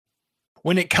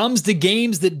When it comes to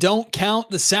games that don't count,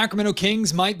 the Sacramento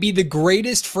Kings might be the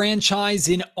greatest franchise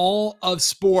in all of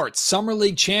sports. Summer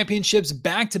League championships,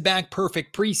 back-to-back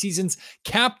perfect preseasons,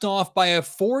 capped off by a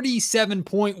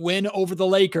 47-point win over the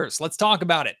Lakers. Let's talk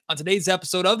about it on today's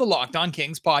episode of the Locked On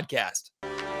Kings podcast.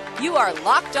 You are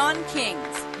Locked On Kings,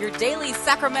 your daily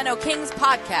Sacramento Kings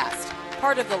podcast,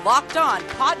 part of the Locked On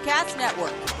Podcast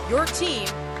Network, your team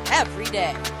every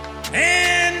day.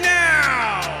 And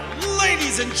now,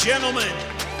 ladies and gentlemen,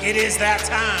 it is that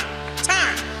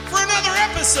time for another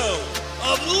episode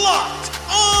of Locked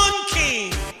On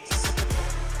Kings.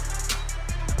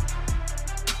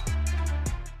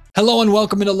 Hello and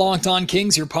welcome into Locked On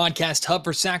Kings, your podcast hub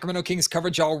for Sacramento Kings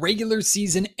coverage all regular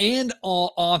season and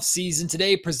all off season.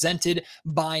 Today presented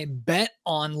by Bet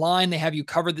Online. They have you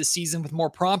covered this season with more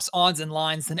props, odds, and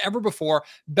lines than ever before.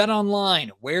 Bet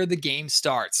Online, where the game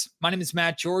starts. My name is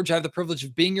Matt George. I have the privilege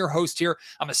of being your host here.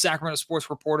 I'm a Sacramento sports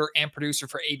reporter and producer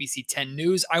for ABC 10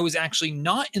 News. I was actually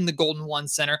not in the Golden One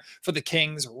Center for the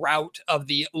Kings' rout of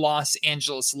the Los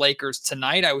Angeles Lakers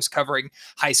tonight. I was covering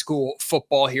high school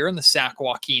football here in the Sac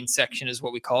Joaquin section is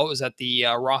what we call it. It was at the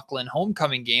Rockland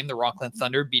homecoming game, the Rockland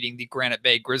Thunder beating the Granite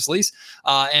Bay Grizzlies.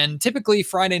 And typically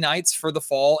Friday nights for the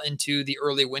fall into the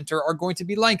early winter are going to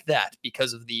be like that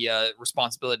because of the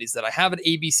responsibilities that I have at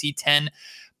ABC 10.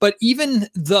 But even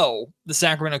though the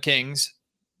Sacramento Kings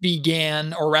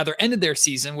began, or rather ended their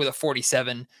season with a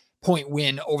 47-point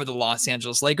win over the Los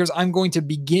Angeles Lakers, I'm going to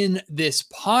begin this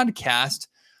podcast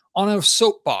on a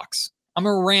soapbox. I'm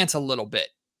going to rant a little bit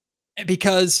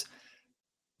because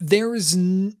there's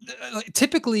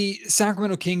typically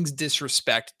Sacramento Kings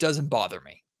disrespect doesn't bother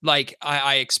me. Like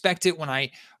I expect it when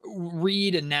I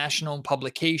read a national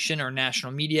publication or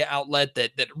national media outlet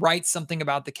that writes something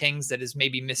about the Kings that is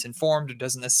maybe misinformed or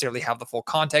doesn't necessarily have the full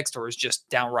context or is just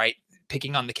downright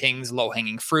picking on the Kings,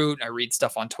 low-hanging fruit. I read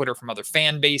stuff on Twitter from other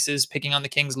fan bases picking on the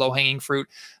Kings, low-hanging fruit,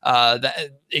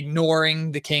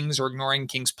 ignoring the Kings or ignoring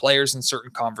Kings players in certain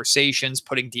conversations,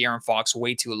 putting De'Aaron Fox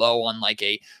way too low on like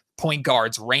a point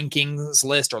guards rankings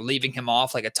list or leaving him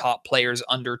off like a top players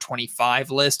under 25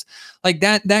 list. Like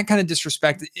that kind of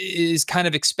disrespect is kind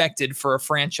of expected for a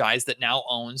franchise that now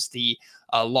owns the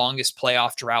longest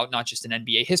playoff drought, not just in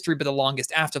NBA history, but the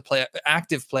longest active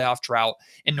playoff drought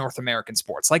in North American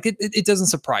sports. Like it doesn't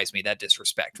surprise me, that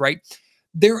disrespect, right?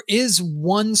 There is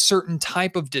one certain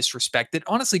type of disrespect that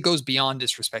honestly goes beyond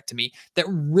disrespect to me that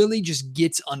really just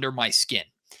gets under my skin.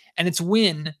 And it's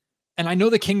when, and I know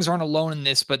the Kings aren't alone in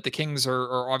this, but the Kings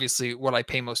are obviously what I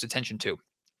pay most attention to.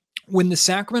 When the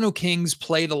Sacramento Kings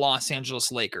play the Los Angeles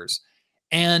Lakers,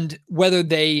 and whether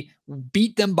they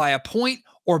beat them by a point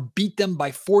or beat them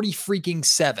by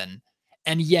 47,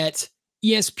 and yet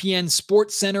ESPN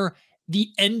SportsCenter, the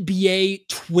NBA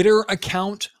Twitter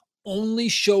account only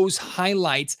shows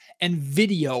highlights and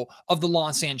video of the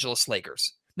Los Angeles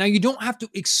Lakers. Now, you don't have to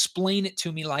explain it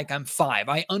to me like I'm five.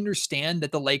 I understand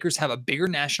that the Lakers have a bigger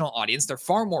national audience. They're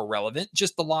far more relevant.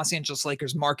 Just the Los Angeles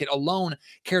Lakers market alone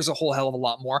cares a whole hell of a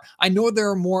lot more. I know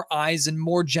there are more eyes and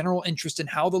more general interest in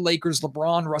how the Lakers,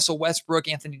 LeBron, Russell Westbrook,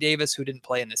 Anthony Davis, who didn't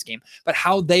play in this game, but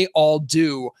how they all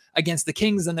do against the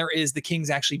Kings than there is the Kings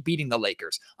actually beating the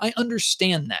Lakers. I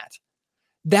understand that.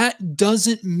 That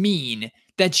doesn't mean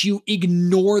that you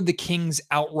ignore the Kings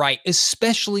outright,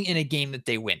 especially in a game that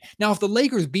they win. Now, if the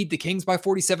Lakers beat the Kings by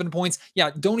 47 points, yeah,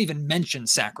 don't even mention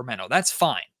Sacramento. That's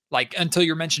fine, like until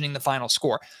you're mentioning the final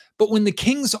score. But when the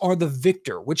Kings are the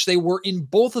victor, which they were in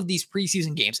both of these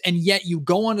preseason games, and yet you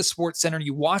go onto SportsCenter,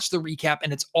 you watch the recap,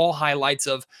 and it's all highlights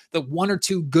of the one or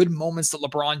two good moments that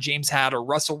LeBron James had or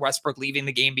Russell Westbrook leaving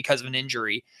the game because of an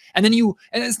injury. And then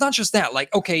and it's not just that,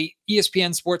 like, okay,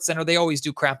 ESPN SportsCenter, they always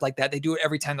do crap like that. They do it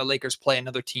every time the Lakers play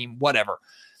another team, whatever.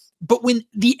 But when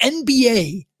the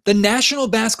NBA, the National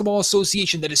Basketball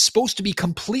Association, that is supposed to be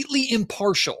completely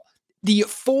impartial, the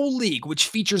full league, which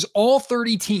features all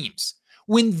 30 teams,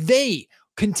 when they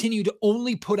continue to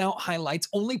only put out highlights,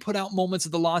 only put out moments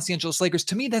of the Los Angeles Lakers,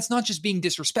 to me, that's not just being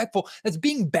disrespectful, that's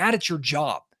being bad at your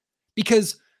job.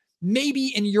 Because maybe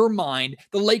in your mind,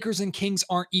 the Lakers and Kings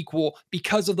aren't equal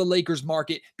because of the Lakers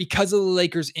market, because of the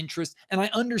Lakers interest. And I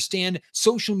understand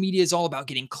social media is all about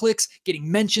getting clicks,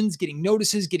 getting mentions, getting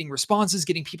notices, getting responses,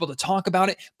 getting people to talk about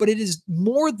it. But it is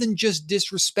more than just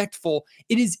disrespectful.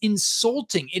 It is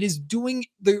insulting. It is doing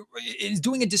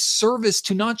a disservice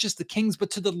to not just the Kings, but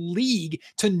to the league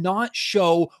to not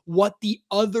show what the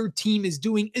other team is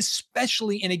doing,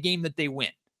 especially in a game that they win.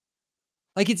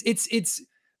 Like it's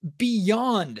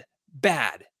beyond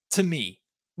bad to me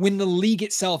when the league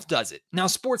itself does it. Now,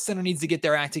 SportsCenter needs to get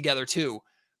their act together too,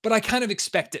 but I kind of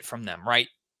expect it from them, right?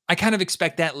 I kind of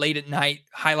expect that late at night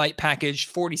highlight package,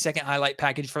 40-second highlight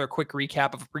package for a quick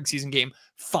recap of a preseason game.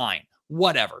 Fine,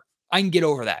 whatever. I can get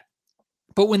over that.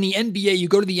 But when the NBA, you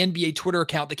go to the NBA Twitter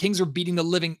account, the Kings are beating the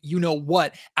living,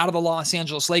 what, out of the Los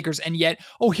Angeles Lakers. And yet,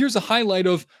 here's a highlight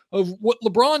of what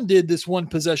LeBron did this one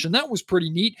possession. That was pretty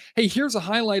neat. Hey, here's a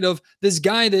highlight of this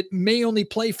guy that may only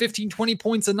play 15, 20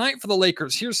 points a night for the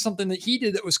Lakers. Here's something that he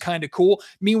did that was kind of cool.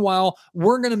 Meanwhile,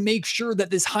 we're going to make sure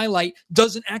that this highlight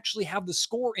doesn't actually have the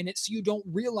score in it, so you don't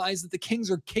realize that the Kings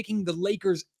are kicking the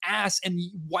Lakers' ass and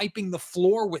wiping the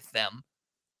floor with them.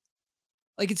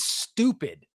 Like, it's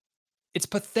stupid. It's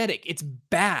pathetic. It's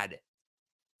bad.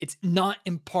 It's not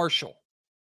impartial.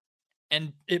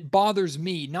 And it bothers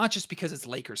me, not just because it's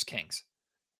Lakers Kings.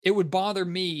 It would bother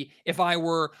me if I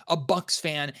were a Bucks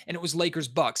fan and it was Lakers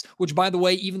Bucks, which, by the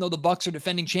way, even though the Bucks are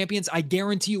defending champions, I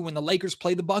guarantee you when the Lakers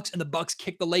play the Bucks and the Bucks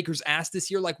kick the Lakers' ass this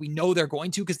year, like we know they're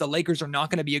going to, because the Lakers are not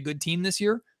going to be a good team this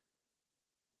year.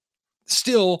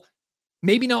 Still,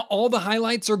 maybe not all the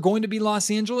highlights are going to be Los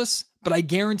Angeles, but I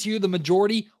guarantee you the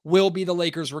majority will be the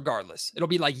Lakers regardless. It'll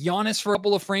be like Giannis for a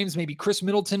couple of frames, maybe Chris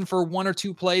Middleton for 1 or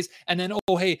 2 plays, and then,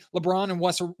 hey, LeBron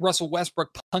and Russell Westbrook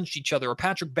punched each other, or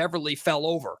Patrick Beverley fell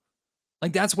over.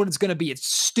 Like, that's what it's going to be. It's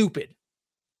stupid.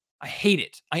 I hate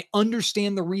it. I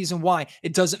understand the reason why.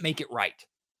 It doesn't make it right.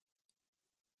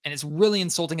 And it's really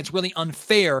insulting. It's really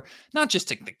unfair, not just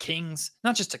to the Kings,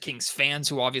 not just to Kings fans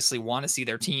who obviously want to see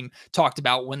their team talked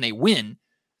about when they win.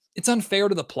 It's unfair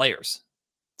to the players.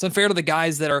 It's unfair to the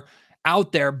guys that are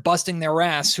out there busting their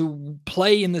ass, who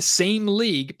play in the same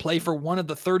league, play for one of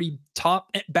the 30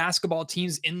 top basketball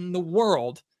teams in the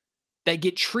world, that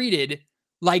get treated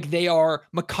like they are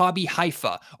Maccabi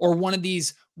Haifa or one of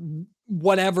these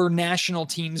whatever national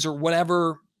teams or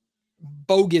whatever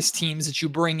bogus teams that you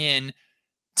bring in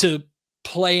to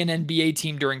play an NBA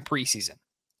team during preseason.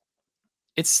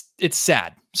 It's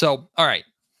sad. So, all right,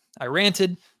 I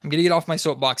ranted. I'm going to get off my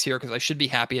soapbox here because I should be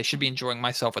happy. I should be enjoying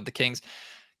myself with the Kings.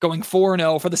 Going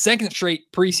 4-0 for the second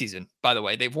straight preseason, by the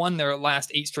way. They've won their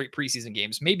last 8 straight preseason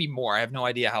games, maybe more. I have no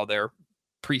idea how their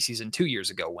preseason 2 years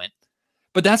ago went.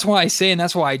 But that's why I say, and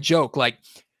that's why I joke, like,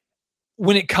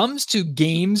 when it comes to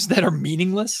games that are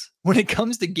meaningless, when it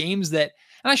comes to games that,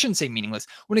 and I shouldn't say meaningless,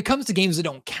 when it comes to games that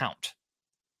don't count,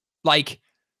 like,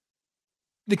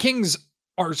 the Kings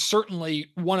are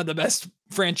certainly one of the best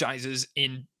franchises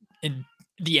in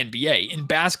the NBA, in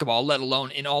basketball, let alone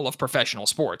in all of professional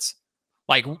sports.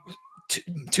 Like,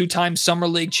 2-time Summer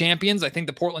League champions. I think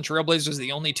the Portland Trailblazers are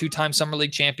the only 2-time Summer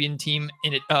League champion team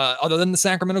in it, other than the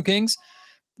Sacramento Kings.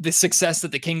 The success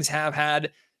that the Kings have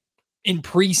had in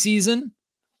preseason,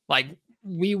 like,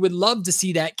 we would love to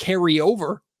see that carry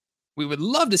over. We would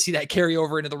love to see that carry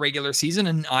over into the regular season.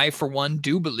 And I, for one,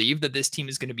 do believe that this team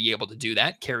is going to be able to do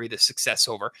that, carry the success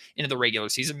over into the regular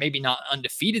season. Maybe not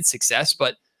undefeated success,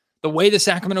 but the way the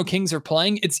Sacramento Kings are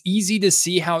playing, it's easy to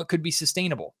see how it could be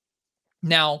sustainable.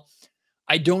 Now,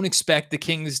 I don't expect the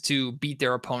Kings to beat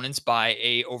their opponents by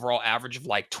a overall average of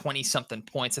like 20-something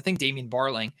points. I think Damian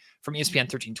Barling from ESPN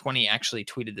 1320 actually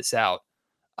tweeted this out.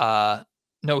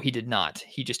 No, he did not.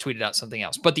 He just tweeted out something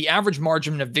else. But the average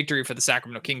margin of victory for the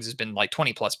Sacramento Kings has been like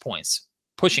 20-plus points,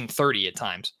 pushing 30 at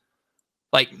times.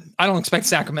 Like, I don't expect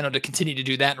Sacramento to continue to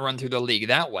do that and run through the league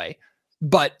that way.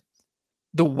 But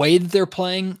the way that they're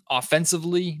playing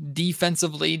offensively,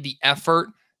 defensively, the effort,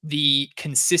 the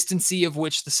consistency of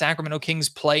which the Sacramento Kings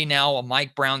play now, a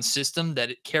Mike Brown system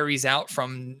that it carries out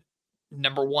from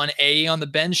number 1A on the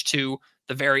bench to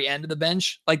the very end of the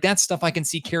bench, like, that stuff I can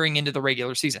see carrying into the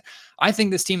regular season. I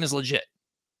think this team is legit.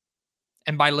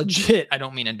 And by legit, I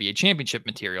don't mean NBA championship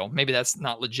material. Maybe that's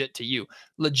not legit to you.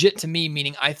 Legit to me,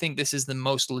 meaning I think this is the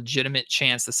most legitimate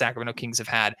chance the Sacramento Kings have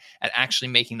had at actually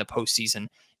making the postseason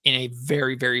in a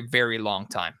very, very, very long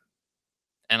time.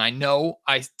 And I know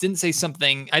I didn't say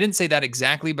that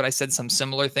exactly, but I said some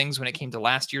similar things when it came to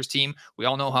last year's team. We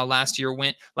all know how last year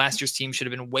went. Last year's team should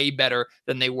have been way better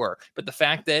than they were. But the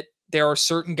fact that there are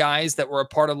certain guys that were a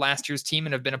part of last year's team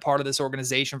and have been a part of this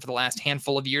organization for the last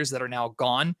handful of years that are now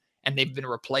gone, and they've been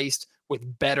replaced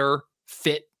with better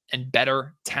fit and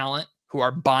better talent who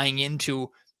are buying into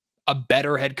a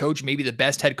better head coach, maybe the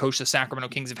best head coach the Sacramento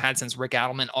Kings have had since Rick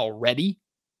Adelman already.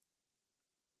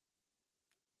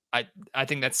 I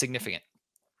think that's significant.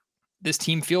 This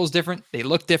team feels different. They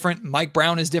look different. Mike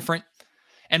Brown is different.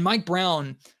 And Mike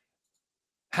Brown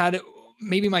had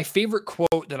maybe my favorite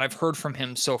quote that I've heard from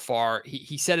him so far.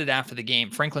 He said it after the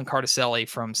game. Franklin Cardicelli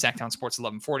from Sacktown Sports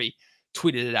 1140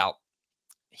 tweeted it out.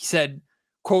 He said,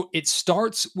 quote, "It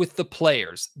starts with the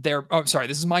players. This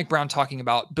is Mike Brown talking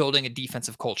about building a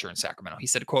defensive culture in Sacramento. He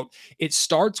said, quote, "It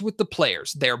starts with the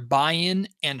players, their buy-in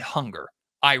and hunger.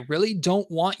 I really don't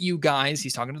want you guys,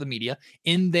 he's talking to the media,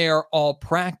 in there all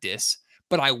practice,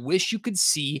 but I wish you could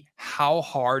see how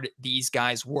hard these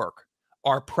guys work.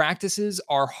 Our practices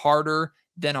are harder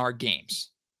than our games.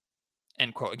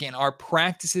 End quote. Again, our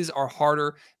practices are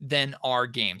harder than our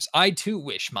games. I too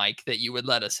wish, Mike, that you would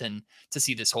let us in to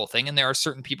see this whole thing. And there are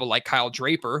certain people like Kyle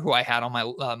Draper, who I had on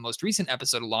my most recent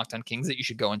episode of Locked on Kings, that you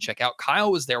should go and check out.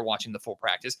 Kyle was there watching the full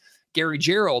practice. Gary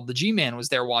Gerald, the G-Man, was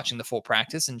there watching the full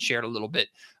practice and shared a little bit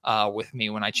with me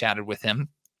when I chatted with him.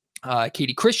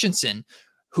 Katie Christensen,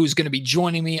 who's going to be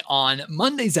joining me on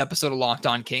Monday's episode of Locked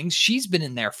on Kings, she's been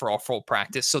in there for all full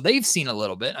practice, so they've seen a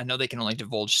little bit. I know they can only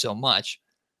divulge so much.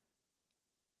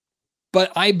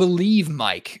 But I believe,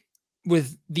 Mike,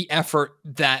 with the effort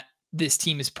that this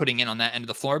team is putting in on that end of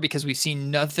the floor, because we've seen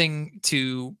nothing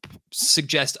to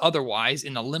suggest otherwise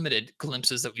in the limited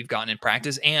glimpses that we've gotten in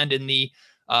practice and in the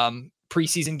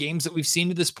preseason games that we've seen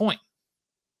to this point.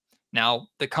 Now,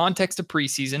 the context of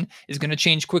preseason is going to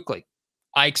change quickly.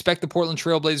 I expect the Portland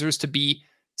Trail Blazers to be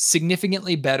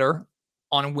significantly better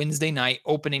on Wednesday night,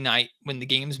 opening night, when the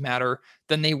games matter,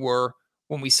 than they were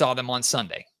when we saw them on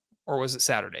Sunday. Or was it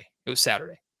Saturday? It was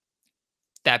Saturday.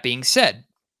 That being said,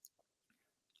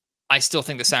 I still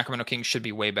think the Sacramento Kings should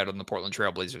be way better than the Portland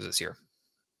Trail Blazers this year.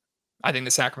 I think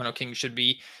the Sacramento Kings should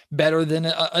be better than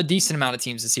a decent amount of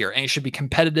teams this year, and it should be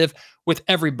competitive with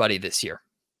everybody this year.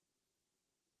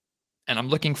 And I'm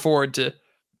looking forward to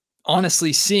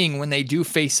honestly seeing, when they do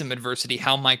face some adversity,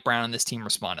 how Mike Brown and this team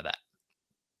respond to that.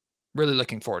 Really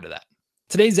looking forward to that.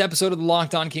 Today's episode of the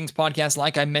Locked on Kings podcast,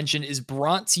 like I mentioned, is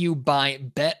brought to you by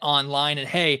BetOnline. And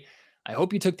hey, I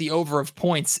hope you took the over of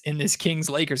points in this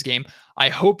Kings-Lakers game. I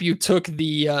hope you took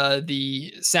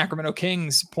the Sacramento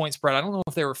Kings point spread. I don't know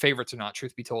if they were favorites or not,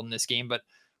 truth be told, in this game, but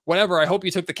whatever. I hope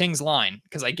you took the Kings line,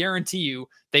 because I guarantee you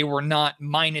they were not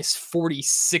minus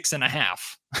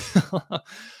 46.5.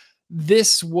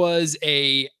 This was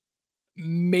a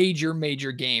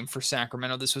major game for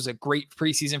Sacramento. This was a great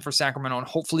preseason for Sacramento, and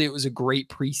hopefully it was a great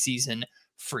preseason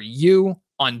for you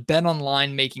on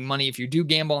BetOnline, making money. If you do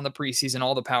gamble on the preseason,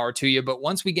 all the power to you. But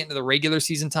once we get into the regular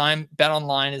season time,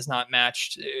 BetOnline is not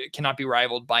matched. It cannot be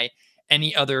rivaled by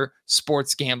any other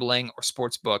sports gambling or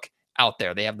sports book out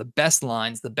there. They have the best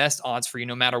lines, the best odds for you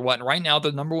no matter what. And right now,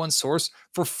 the number one source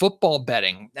for football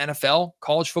betting, NFL,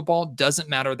 college football, doesn't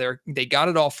matter. They got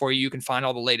it all for you. You can find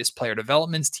all the latest player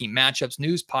developments, team matchups,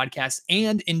 news, podcasts,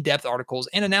 and in-depth articles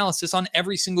and analysis on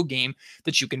every single game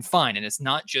that you can find. And it's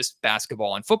not just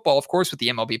basketball and football, of course, with the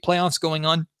MLB playoffs going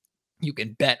on. You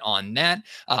can bet on that.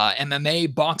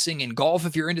 MMA, boxing, and golf.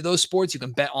 If you're into those sports, you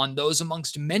can bet on those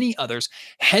amongst many others.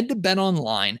 Head to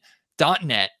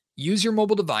betonline.net. Use your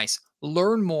mobile device,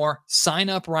 learn more, sign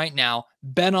up right now.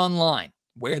 BetOnline,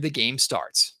 where the game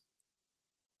starts.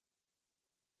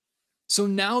 So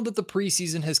now that the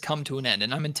preseason has come to an end,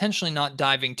 and I'm intentionally not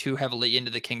diving too heavily into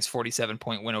the Kings'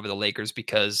 47-point win over the Lakers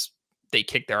because they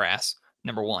kicked their ass,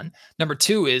 number one. Number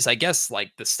two is, I guess,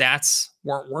 like, the stats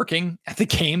weren't working at the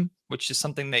game, which is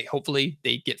something hopefully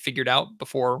they get figured out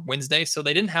before Wednesday. So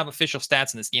they didn't have official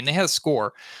stats in this game. They had a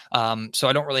score. So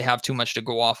I don't really have too much to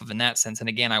go off of in that sense. And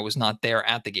again, I was not there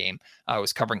at the game. I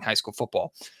was covering high school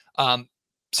football.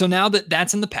 So now that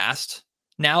that's in the past,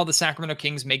 now the Sacramento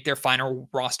Kings make their final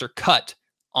roster cut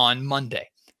on Monday.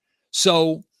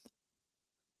 So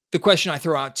the question I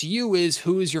throw out to you is,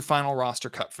 who is your final roster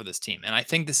cut for this team? And I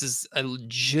think this is a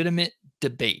legitimate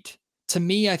debate. To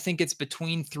me, I think it's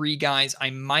between three guys.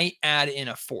 I might add in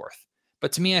a fourth,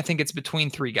 but to me, I think it's between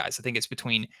three guys. I think it's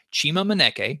between Chima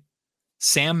Moneke,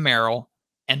 Sam Merrill,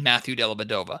 and Matthew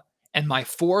Dellavedova. And my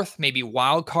fourth, maybe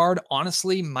wild card,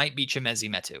 honestly, might be Chimezie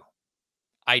Metu.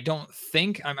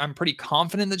 I'm pretty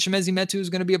confident that Chimezie Metu is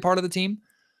going to be a part of the team,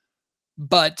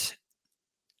 but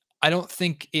I don't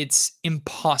think it's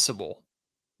impossible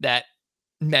that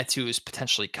Metu is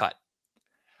potentially cut.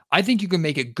 I think you can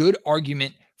make a good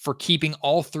argument for keeping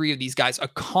all three of these guys, a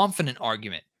confident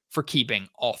argument for keeping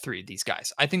all three of these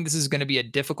guys. I think this is going to be a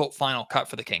difficult final cut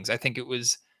for the Kings. I think it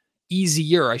was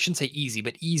easier, I shouldn't say easy,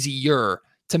 but easier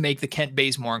to make the Kent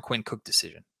Bazemore and Quinn Cook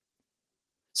decision.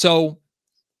 So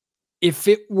if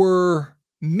it were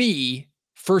me,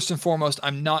 first and foremost,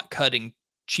 I'm not cutting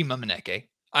Chima Moneke.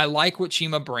 I like what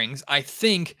Chima brings. I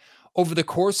think over the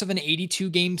course of an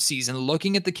 82-game season,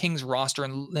 looking at the Kings roster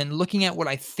and looking at what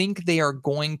I think they are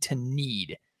going to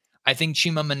need, I think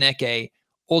Chima Moneke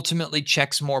ultimately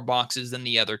checks more boxes than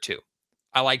the other two.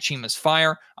 I like Chima's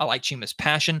fire. I like Chima's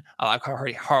passion. I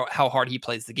like how hard he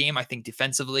plays the game. I think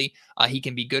defensively, he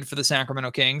can be good for the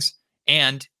Sacramento Kings.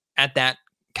 And at that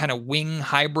kind of wing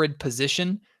hybrid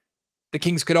position, the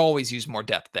Kings could always use more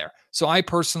depth there. So I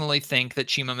personally think that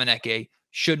Chima Moneke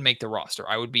should make the roster.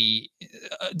 I would be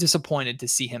disappointed to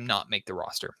see him not make the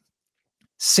roster.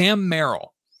 Sam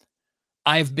Merrill,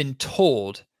 I've been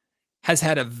told, has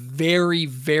had a very,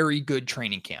 very good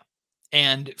training camp.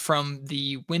 And from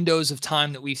the windows of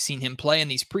time that we've seen him play in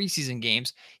these preseason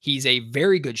games, he's a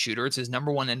very good shooter. It's his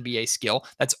number one NBA skill.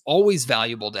 That's always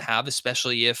valuable to have,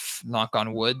 especially if, knock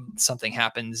on wood, something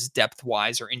happens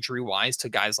depth-wise or injury-wise to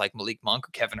guys like Malik Monk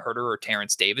or Kevin Huerter or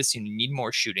Terrence Davis. You need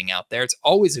more shooting out there. It's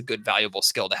always a good, valuable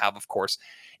skill to have, of course,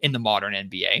 in the modern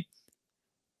NBA.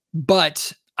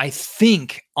 But I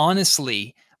think,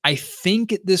 honestly, at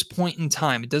this point in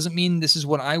time, it doesn't mean this is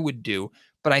what I would do,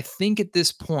 but I think at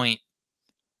this point,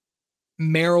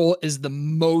 Merrill is the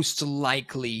most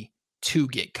likely to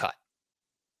get cut.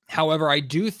 However, I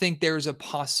do think there's a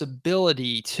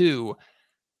possibility too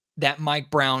that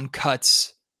Mike Brown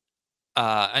cuts,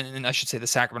 and I should say the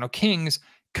Sacramento Kings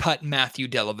cut Matthew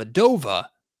Dellavedova,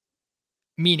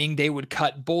 meaning they would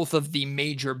cut both of the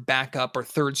major backup or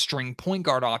third string point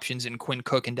guard options in Quinn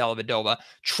Cook and Dellavedova,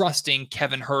 trusting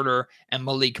Kevin Huerter and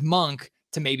Malik Monk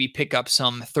to maybe pick up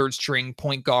some third string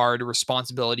point guard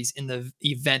responsibilities in the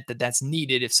event that that's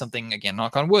needed if something, again,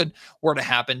 knock on wood, were to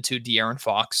happen to De'Aaron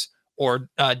Fox or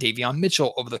Davion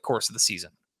Mitchell over the course of the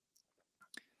season.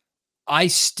 I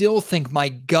still think my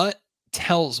gut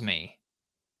tells me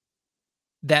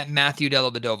that Matthew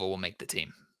Dellavedova will make the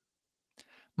team.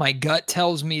 My gut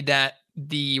tells me that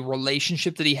the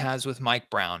relationship that he has with Mike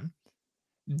Brown,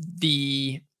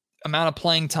 the amount of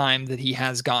playing time that he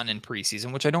has gotten in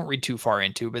preseason, which I don't read too far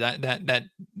into, but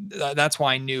that's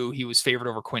why I knew he was favored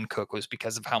over Quinn Cook, was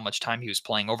because of how much time he was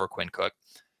playing over Quinn Cook.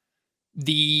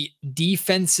 The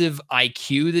defensive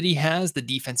IQ that he has, the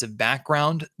defensive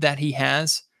background that he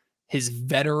has, his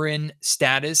veteran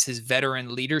status, his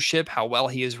veteran leadership, how well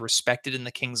he is respected in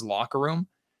the Kings locker room.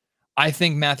 I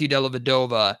think Matthew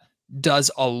Dellavedova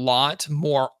does a lot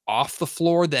more off the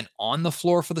floor than on the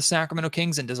floor for the Sacramento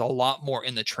Kings, and does a lot more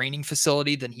in the training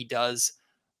facility than he does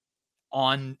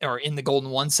on or in the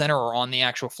Golden One Center or on the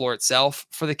actual floor itself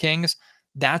for the Kings.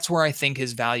 That's where I think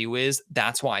his value is.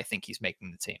 That's why I think he's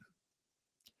making the team.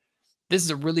 This is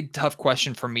a really tough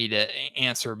question for me to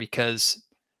answer because,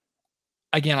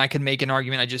 again, I could make an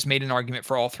argument. I just made an argument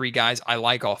for all three guys. I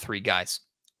like all three guys.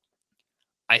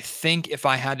 I think if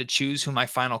I had to choose who my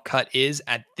final cut is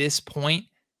at this point,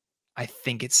 I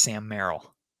think it's Sam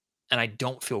Merrill. And I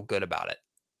don't feel good about it.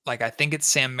 Like, I think it's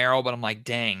Sam Merrill, but I'm like,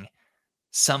 dang,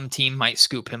 some team might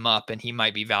scoop him up and he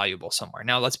might be valuable somewhere.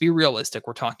 Now, let's be realistic.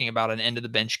 We're talking about an end of the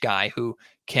bench guy who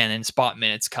can, in spot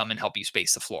minutes, come and help you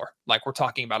space the floor. Like, we're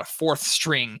talking about a fourth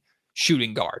string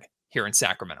shooting guard here in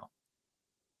Sacramento.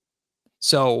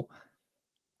 So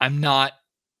I'm not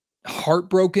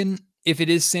heartbroken if it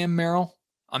is Sam Merrill.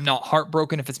 I'm not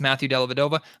heartbroken if it's Matthew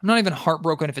Dellavedova. I'm not even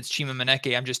heartbroken if it's Chima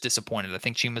Maneke. I'm just disappointed. I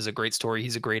think Chima's a great story.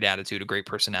 He's a great attitude, a great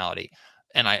personality.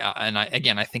 And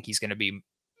I think he's going to be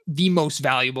the most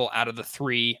valuable out of the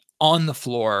three on the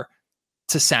floor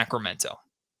to Sacramento.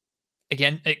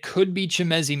 Again, it could be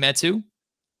Chimezie Metu.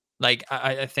 Like,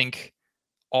 I think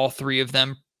all three of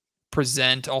them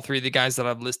all three of the guys that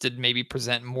I've listed maybe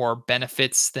present more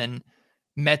benefits than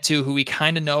Metu, who we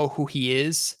kind of know who he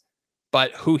is.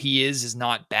 But who he is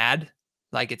not bad.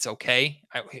 Like, it's okay.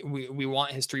 We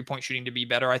want his three-point shooting to be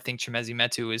better. I think Chimezie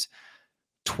Metu is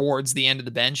towards the end of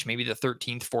the bench, maybe the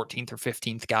 13th, 14th, or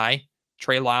 15th guy.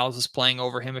 Trey Lyles is playing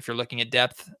over him if you're looking at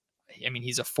depth. I mean,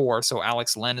 he's a 4, so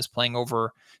Alex Len is playing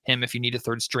over him if you need a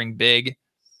third-string big.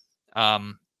 I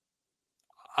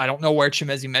don't know where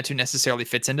Chimezie Metu necessarily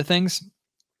fits into things.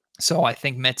 So I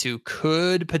think Metu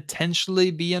could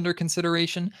potentially be under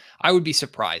consideration. I would be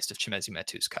surprised if Chimezie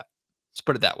Metu's cut. Let's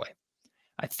put it that way.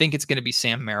 I think it's going to be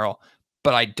Sam Merrill,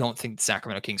 but I don't think the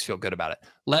Sacramento Kings feel good about it.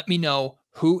 Let me know,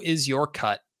 who is your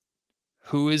cut?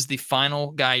 Who is the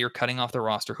final guy you're cutting off the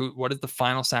roster? What does the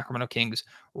final Sacramento Kings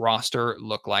roster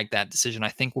look like? That decision, I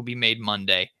think, will be made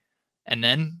Monday. And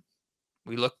then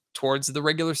we look towards the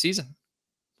regular season.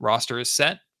 Roster is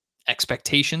set.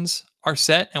 Expectations are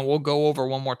set. And we'll go over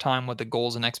one more time what the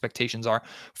goals and expectations are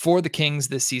for the Kings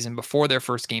this season before their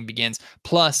first game begins.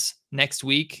 Plus, next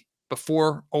week,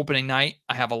 before opening night,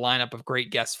 I have a lineup of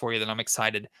great guests for you that I'm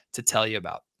excited to tell you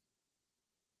about.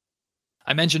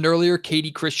 I mentioned earlier, Katie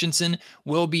Christensen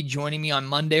will be joining me on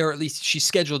Monday, or at least she's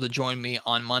scheduled to join me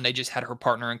on Monday. Just had her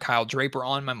partner and Kyle Draper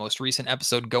on my most recent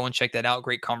episode. Go and check that out.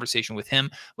 Great conversation with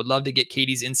him. Would love to get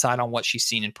Katie's insight on what she's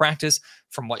seen in practice,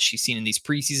 from what she's seen in these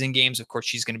preseason games. Of course,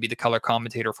 she's going to be the color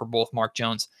commentator for both Mark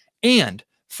Jones and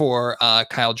for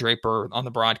Kyle Draper on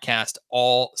the broadcast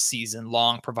all season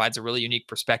long. Provides a really unique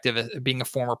perspective. Being a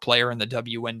former player in the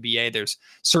WNBA, there's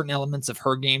certain elements of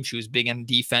her game. She was big in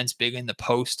defense, big in the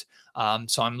post.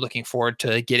 So I'm looking forward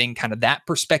to getting kind of that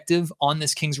perspective on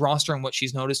this Kings roster and what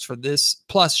she's noticed for this.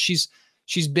 Plus, she's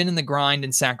been in the grind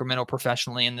in Sacramento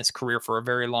professionally in this career for a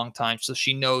very long time. So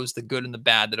she knows the good and the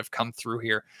bad that have come through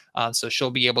here. So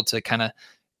she'll be able to kind of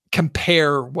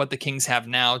compare what the Kings have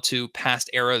now to past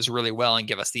eras really well and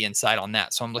give us the insight on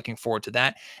that. So I'm looking forward to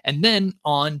that. And then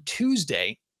on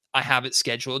Tuesday, I have it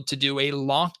scheduled to do a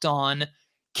Locked On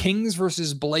Kings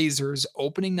versus Blazers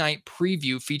opening night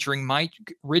preview featuring Mike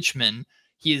Richman.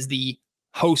 He is the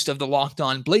host of the Locked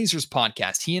On Blazers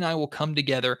podcast. He and I will come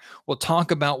together. We'll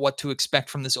talk about what to expect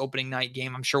from this opening night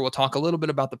game. I'm sure we'll talk a little bit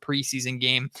about the preseason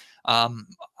game.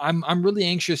 I'm really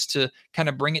anxious to kind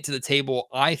of bring it to the table.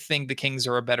 I think the Kings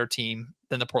are a better team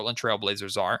than the Portland Trail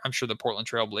Blazers are. I'm sure the Portland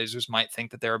Trail Blazers might think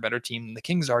that they're a better team than the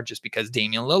Kings are just because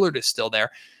Damian Lillard is still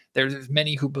there. There's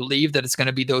many who believe that it's going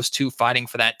to be those two fighting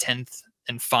for that 10th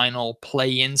and final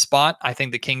play-in spot. I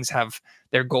think the Kings have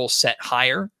their goal set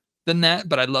higher than that,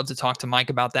 but I'd love to talk to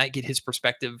Mike about that, get his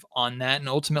perspective on that, and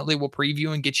ultimately we'll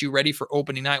preview and get you ready for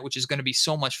opening night, which is going to be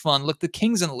so much fun. Look, the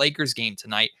Kings and Lakers game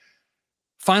tonight,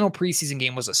 final preseason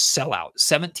game, was a sellout,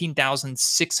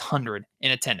 17,600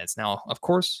 in attendance. Now, of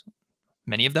course,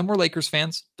 many of them were Lakers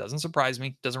fans. Doesn't surprise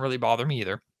me. Doesn't really bother me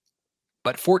either.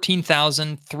 But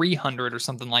 14,300 or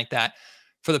something like that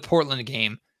for the Portland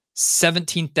game,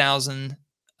 17,000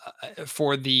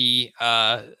 for the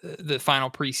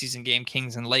final preseason game,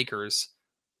 Kings and Lakers.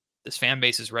 This fan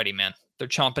base is ready, man. They're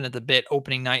chomping at the bit.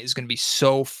 Opening night is going to be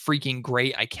so freaking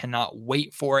great. I cannot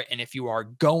wait for it. And if you are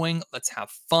going, let's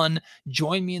have fun.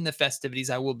 Join me in the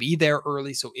festivities. I will be there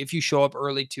early. So if you show up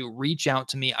early, to reach out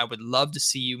to me. I would love to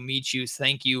see you, meet you.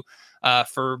 Thank you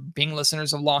for being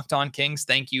listeners of Locked On Kings.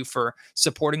 Thank you for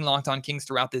supporting Locked On Kings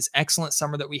throughout this excellent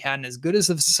summer that we had. And as good as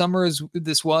a summer as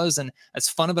this was, and as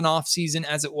fun of an off season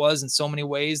as it was in so many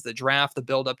ways, the draft, the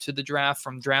build up to the draft,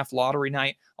 from draft lottery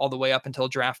night all the way up until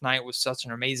draft night, was such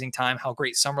an amazing time. How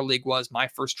great Summer League was. My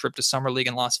first trip to Summer League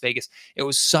in Las Vegas. It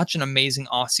was such an amazing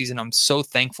off season. I'm so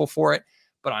thankful for it,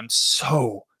 but I'm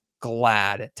so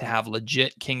glad to have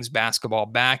legit Kings basketball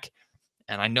back.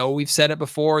 And I know we've said it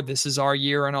before, this is our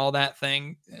year and all that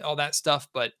stuff,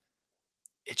 but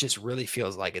it just really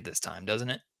feels like it this time,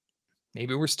 doesn't it?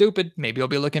 Maybe we're stupid. Maybe I'll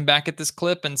be looking back at this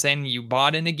clip and saying, you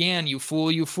bought in again, you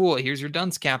fool, you fool. Here's your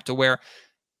dunce cap to wear.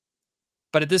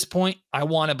 But at this point, I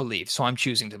want to believe, so I'm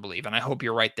choosing to believe, and I hope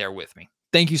you're right there with me.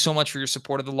 Thank you so much for your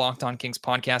support of the Locked On Kings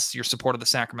podcast, your support of the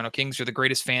Sacramento Kings. You're the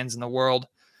greatest fans in the world,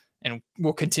 and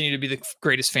will continue to be the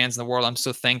greatest fans in the world. I'm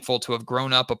so thankful to have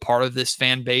grown up a part of this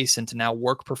fan base and to now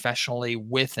work professionally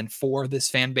with and for this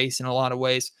fan base in a lot of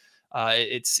ways.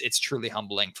 It's truly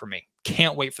humbling for me.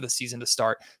 Can't wait for the season to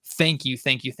start. Thank you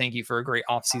for a great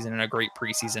offseason and a great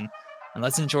preseason. And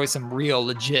let's enjoy some real,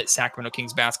 legit Sacramento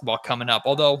Kings basketball coming up.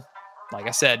 Although, like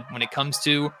I said, when it comes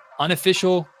to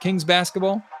unofficial Kings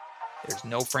basketball, there's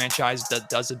no franchise that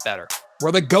does it better.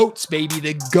 We're the GOATs, baby,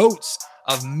 the GOATs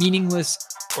of meaningless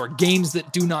or games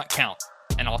that do not count.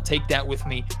 And I'll take that with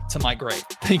me to my grave.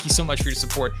 Thank you so much for your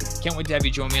support. Can't wait to have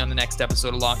you join me on the next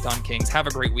episode of Locked On Kings. Have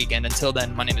a great weekend. Until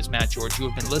then, my name is Matt George. You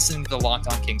have been listening to the Locked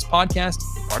On Kings podcast,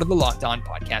 part of the Locked On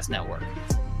Podcast Network.